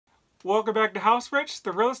Welcome back to House Rich,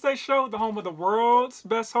 the real estate show, the home of the world's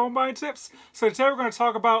best home buying tips. So today we're going to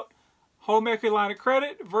talk about home equity line of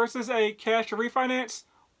credit versus a cash or refinance,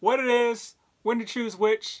 what it is, when to choose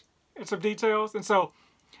which, and some details. And so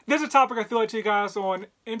this is a topic I threw out to you guys on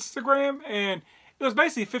Instagram, and it was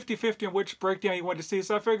basically 50-50 on which breakdown you wanted to see.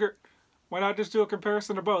 So I figured, why not just do a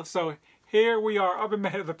comparison of both? So here we are. I've been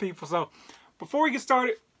mad at the people. So before we get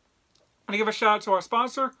started, I'm going to give a shout out to our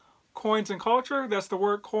sponsor, Coins and Culture. That's the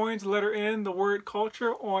word coins, letter N, the word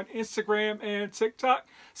culture on Instagram and TikTok.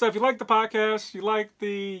 So if you like the podcast, you like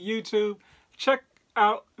the YouTube, check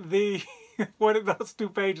out the one of those two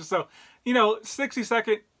pages. So,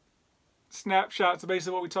 60-second snapshots are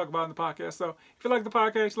basically what we talk about in the podcast. So if you like the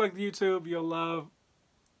podcast, you like the YouTube, you'll love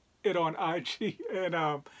it on IG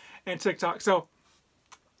and TikTok. So,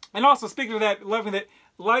 and also speaking of that, loving it.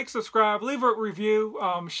 Like, subscribe, leave a review,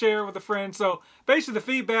 share with a friend. So basically the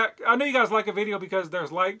feedback, I know you guys like a video because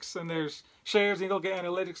there's likes and there's shares and you look at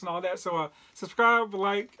analytics and all that. So subscribe,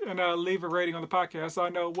 like, and leave a rating on the podcast so I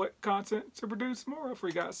know what content to produce more of for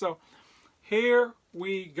you guys. So here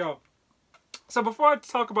we go. So before I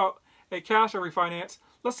talk about a cash or refinance,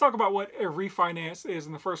 let's talk about what a refinance is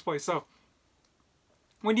in the first place. So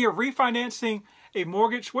when you're refinancing a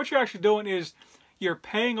mortgage, what you're actually doing is you're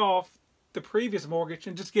paying off the previous mortgage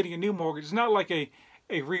and just getting a new mortgage. It's not like a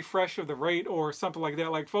refresh of the rate or something like that.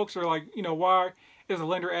 Like folks are like, why is the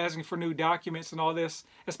lender asking for new documents and all this?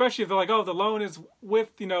 Especially if they're like, oh, the loan is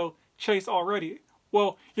with, Chase already.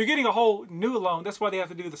 Well, you're getting a whole new loan. That's why they have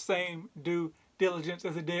to do the same due diligence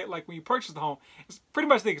as they did like when you purchased the home. It's pretty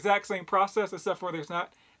much the exact same process except for there's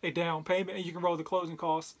not a down payment and you can roll the closing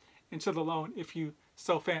costs into the loan if you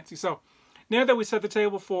so fancy. So now that we set the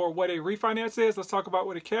table for what a refinance is, let's talk about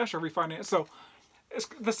what a cash or refinance. So it's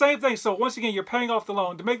the same thing. So once again, you're paying off the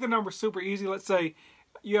loan. To make the number super easy, let's say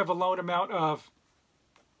you have a loan amount of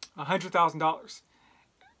 $100,000.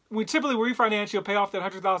 We typically refinance, you'll pay off that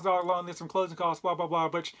 $100,000 loan, there's some closing costs, blah, blah, blah.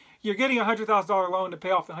 But you're getting a $100,000 loan to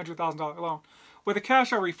pay off the $100,000 loan. With a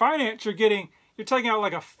cash or refinance, you're taking out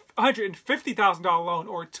like a $150,000 loan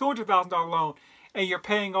or a $200,000 loan, and you're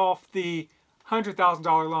paying off the $100,000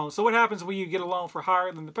 loan. So what happens when you get a loan for higher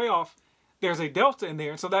than the payoff? There's a delta in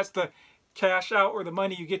there. And so that's the cash out or the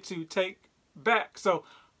money you get to take back. So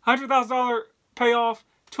 $100,000 payoff,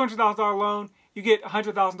 $200,000 loan, you get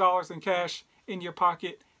 $100,000 in cash in your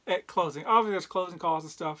pocket at closing. Obviously there's closing costs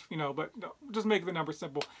and stuff, but just make the number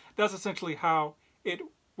simple. That's essentially how it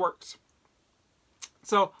works.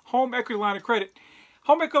 So home equity line of credit.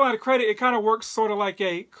 Home equity line of credit, it kind of works sort of like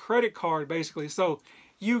a credit card basically. So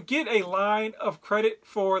you get a line of credit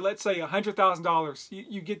for, let's say, $100,000.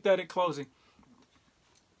 You get that at closing.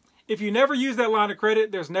 If you never use that line of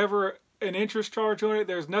credit, there's never an interest charge on it.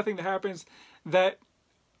 There's nothing that happens. That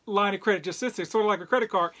line of credit just sits there. Sort of like a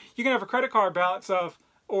credit card. You can have a credit card balance of,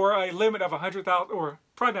 or a limit of $100,000, or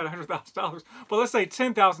probably not $100,000, but let's say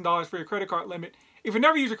 $10,000 for your credit card limit. If you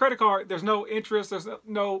never use your credit card, there's no interest, there's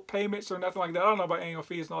no payments or nothing like that. I don't know about annual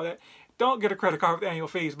fees and all that. Don't get a credit card with annual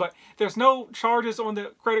fees, but there's no charges on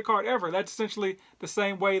the credit card ever. That's essentially the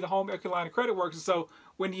same way the home equity line of credit works. And so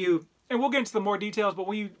when you, and we'll get into the more details, but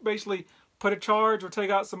when you basically put a charge or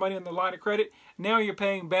take out some money on the line of credit, now you're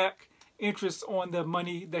paying back interest on the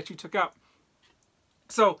money that you took out.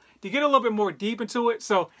 So to get a little bit more deep into it,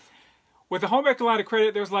 so with the home equity line of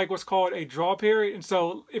credit, there's like what's called a draw period. And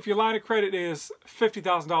so if your line of credit is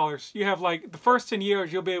 $50,000, you have like the first 10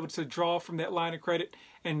 years, you'll be able to draw from that line of credit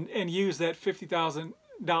and use that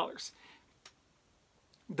 $50,000.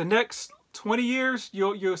 The next 20 years,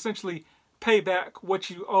 you'll essentially pay back what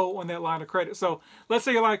you owe on that line of credit. So let's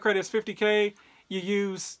say your line of credit is $50K, you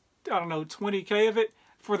use, I don't know, $20K of it.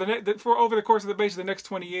 For over the course of the next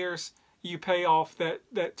 20 years, you pay off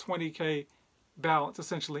that $20K balance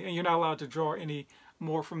essentially, and you're not allowed to draw any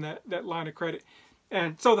more from that line of credit.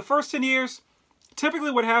 And so the first 10 years,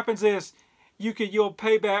 typically what happens is you'll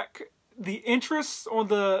pay back the interest on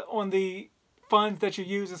the funds that you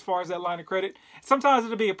use as far as that line of credit. Sometimes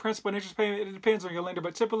it'll be a principal and interest payment. It depends on your lender,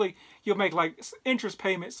 but typically you'll make like interest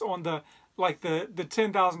payments on the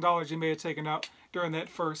 $10,000 you may have taken out during that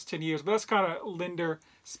first 10 years. But that's kind of lender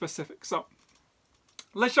specific. So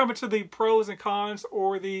let's jump into the pros and cons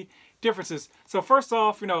or the differences. So first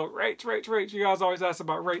off, rates. You guys always ask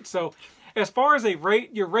about rates. So as far as a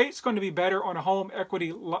rate, your rate's going to be better on a home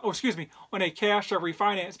equity, on a cash or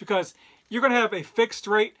refinance, because you're going to have a fixed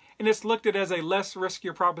rate and it's looked at as a less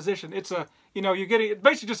riskier proposition. It's you're getting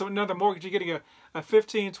basically just another mortgage. You're getting a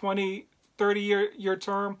 15, 20, 30 year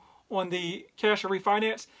term on the cash or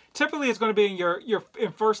refinance. Typically it's going to be in your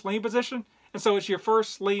first lien position. And so it's your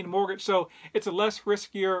first lien mortgage. So it's a less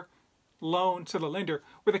riskier loan to the lender.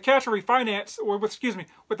 With a cash or refinance, or with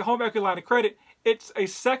the home equity line of credit, it's a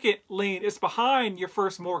second lien. It's behind your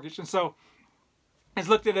first mortgage, and so it's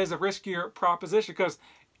looked at as a riskier proposition because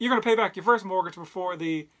you're going to pay back your first mortgage before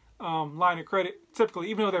the line of credit. Typically,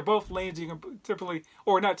 even though they're both liens, you can typically,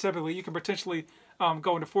 or not typically, you can potentially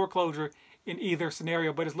go into foreclosure in either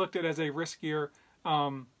scenario, but it's looked at as a riskier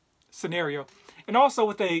scenario. And also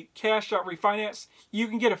with a cash out refinance, you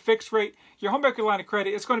can get a fixed rate. Your home equity line of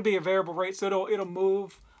credit, it's going to be a variable rate, so it'll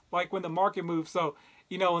move like when the market moves. So,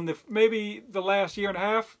 you know, in maybe the last year and a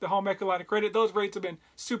half, the home equity line of credit, those rates have been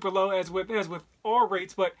super low, as with all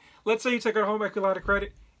rates. But let's say you took out a home equity line of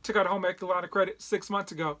credit 6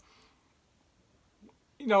 months ago.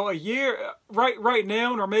 You know, a year right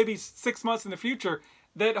now, or maybe 6 months in the future,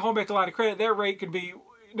 that home equity line of credit, that rate could be,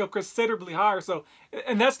 you know, considerably higher. So,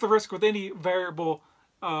 and that's the risk with any variable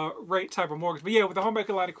rate type of mortgage. But yeah, with the home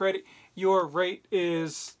equity line of credit, your rate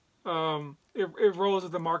is it rolls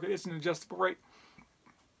with the market. It's an adjustable rate.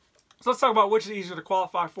 So let's talk about which is easier to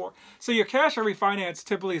qualify for. So your cash or refinance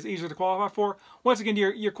typically is easier to qualify for. Once again,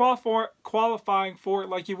 you're qualifying for it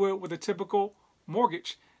like you would with a typical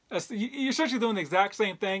mortgage. You're essentially doing the exact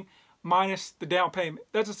same thing minus the down payment.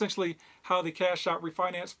 That's essentially how the cash out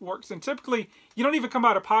refinance works. And typically, you don't even come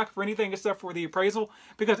out of pocket for anything except for the appraisal,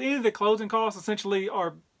 because any of the closing costs essentially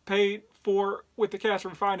are paid for with the cash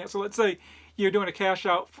out refinance. So let's say you're doing a cash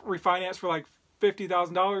out refinance for like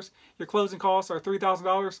 $50,000. Your closing costs are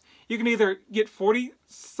 $3,000. You can either get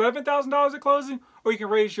 $47,000 at closing, or you can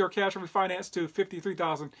raise your cash out refinance to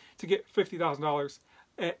 $53,000 to get $50,000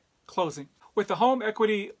 at closing. With the home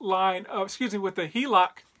equity line, with the HELOC,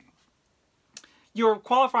 your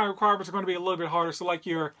qualifying requirements are going to be a little bit harder. So like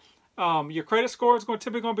your credit score is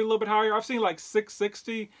typically going to be a little bit higher. I've seen like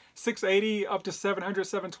 660, 680, up to 700,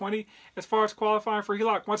 720 as far as qualifying for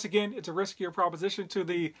HELOC. Once again, it's a riskier proposition to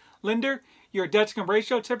the lender. Your debt to income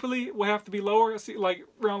ratio typically will have to be lower. I see like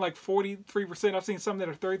around like 43%. I've seen some that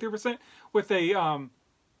are 33%. With a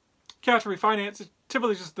cash refinance, it's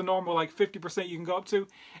typically just the normal like 50% you can go up to.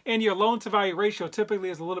 And your loan to value ratio typically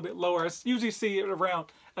is a little bit lower. I usually see it around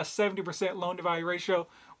a 70% loan to value ratio,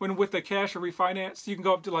 when with the cash or refinance, you can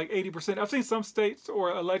go up to like 80%. I've seen some states,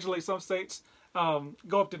 or allegedly some states,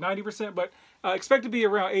 go up to 90%, but expect to be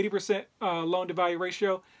around 80% loan to value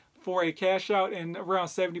ratio for a cash out, and around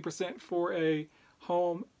 70% for a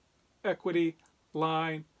home equity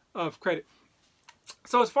line of credit.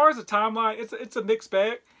 So as far as the timeline, it's a mixed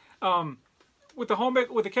bag. With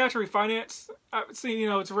the cash or refinance, I've seen, you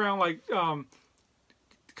know, it's around like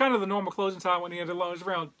kind of the normal closing time when you have the loan is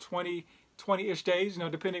around 20-ish days, you know,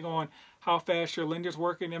 depending on how fast your lender's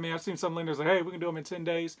working. I mean, I've seen some lenders like, hey, we can do them in 10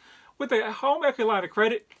 days. With a home equity line of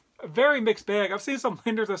credit, a very mixed bag. I've seen some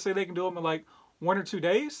lenders that say they can do them in like 1 or 2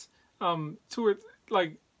 days. I've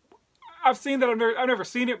seen that. I've never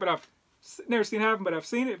seen it, but I've never seen it happen, but I've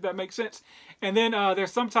seen it, if that makes sense. And then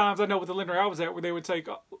there's sometimes, I know with the lender I was at, where they would take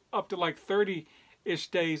up to like 30-ish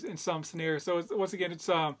days in some scenarios. So once again, it's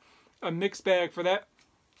a mixed bag for that.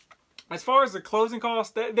 As far as the closing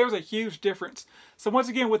costs, there's a huge difference. So once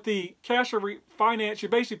again, with the cash or refinance, you're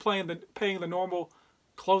basically paying the normal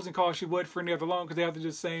closing costs you would for any other loan, because they have to do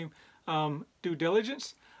the same due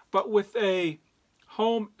diligence. But with a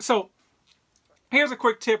home, so here's a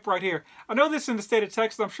quick tip right here. I know this in the state of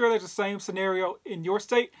Texas. I'm sure there's the same scenario in your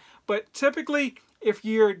state. But typically, if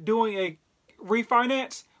you're doing a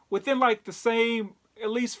refinance within like the same, at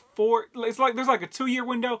least it's like there's like a 2-year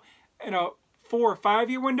window and a 4 or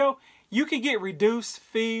 5-year window. You can get reduced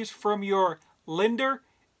fees from your lender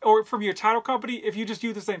or from your title company if you just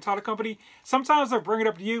use the same title company. Sometimes they'll bring it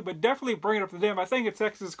up to you, but definitely bring it up to them. I think in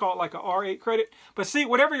Texas it's called like a R8 credit. But see,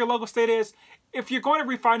 whatever your local state is, if you're going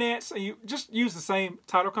to refinance, you just use the same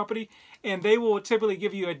title company, and they will typically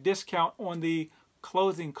give you a discount on the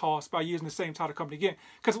closing costs by using the same title company again.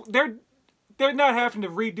 Because they're not having to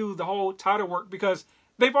redo the whole title work, because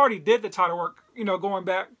they've already did the title work, you know, going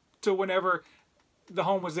back to whenever the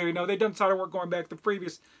home was there. You know, they've done title work going back the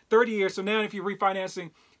previous 30 years. So now if you're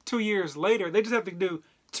refinancing 2 years later, they just have to do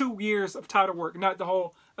 2 years of title work, not the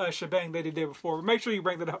whole shebang they did before. But make sure you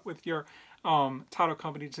bring that up with your title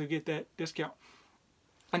company to get that discount.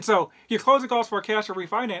 And so your closing costs for a cash or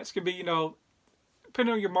refinance can be, you know,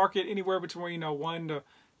 depending on your market, anywhere between, you know, $1,000 to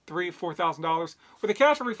 $3,000, $4,000. With a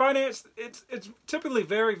cash or refinance, it's typically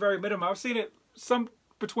very, very minimum. I've seen it some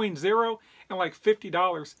between $0 and like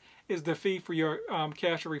 $50 is the fee for your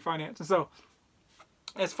cash or refinance. And so,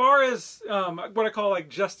 as far as what I call like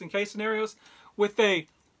just in case scenarios, with a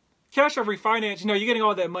cash or refinance, you know, you're getting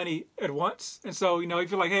all that money at once. And so, you know, if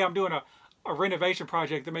you're like, hey, I'm doing a renovation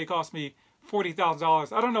project that may cost me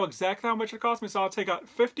 $40,000. I don't know exactly how much it cost me, so I'll take out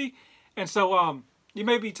 $50,000. And so you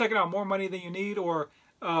may be taking out more money than you need, or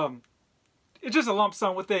it's just a lump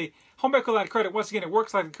sum. With a home equity line of credit, once again, it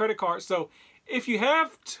works like a credit card. So if you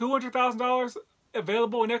have $200,000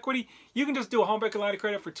 available in equity, you can just do a home equity line of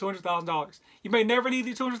credit for $200,000. You may never need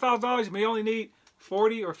the $200,000. You may only need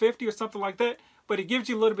 40 or 50 or something like that. But it gives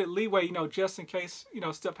you a little bit leeway, just in case,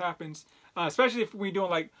 stuff happens. Especially if we're doing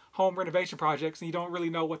like home renovation projects and you don't really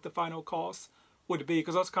know what the final cost would be,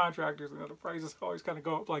 because those contractors, the prices always kind of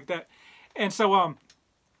go up like that. And so,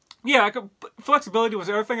 yeah, flexibility was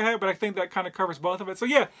the other thing I had, but I think that kind of covers both of it. So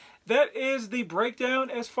yeah, that is the breakdown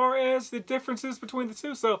as far as the differences between the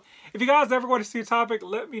two. So if you guys ever want to see a topic,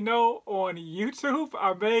 let me know on YouTube.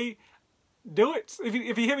 I may do it. If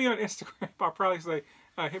you hit me on Instagram, I'll probably say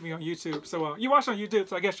hit me on YouTube. So you watch on YouTube,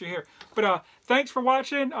 so I guess you're here. But thanks for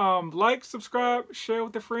watching. Like, subscribe, share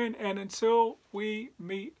with a friend, and until we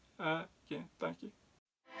meet again, thank you.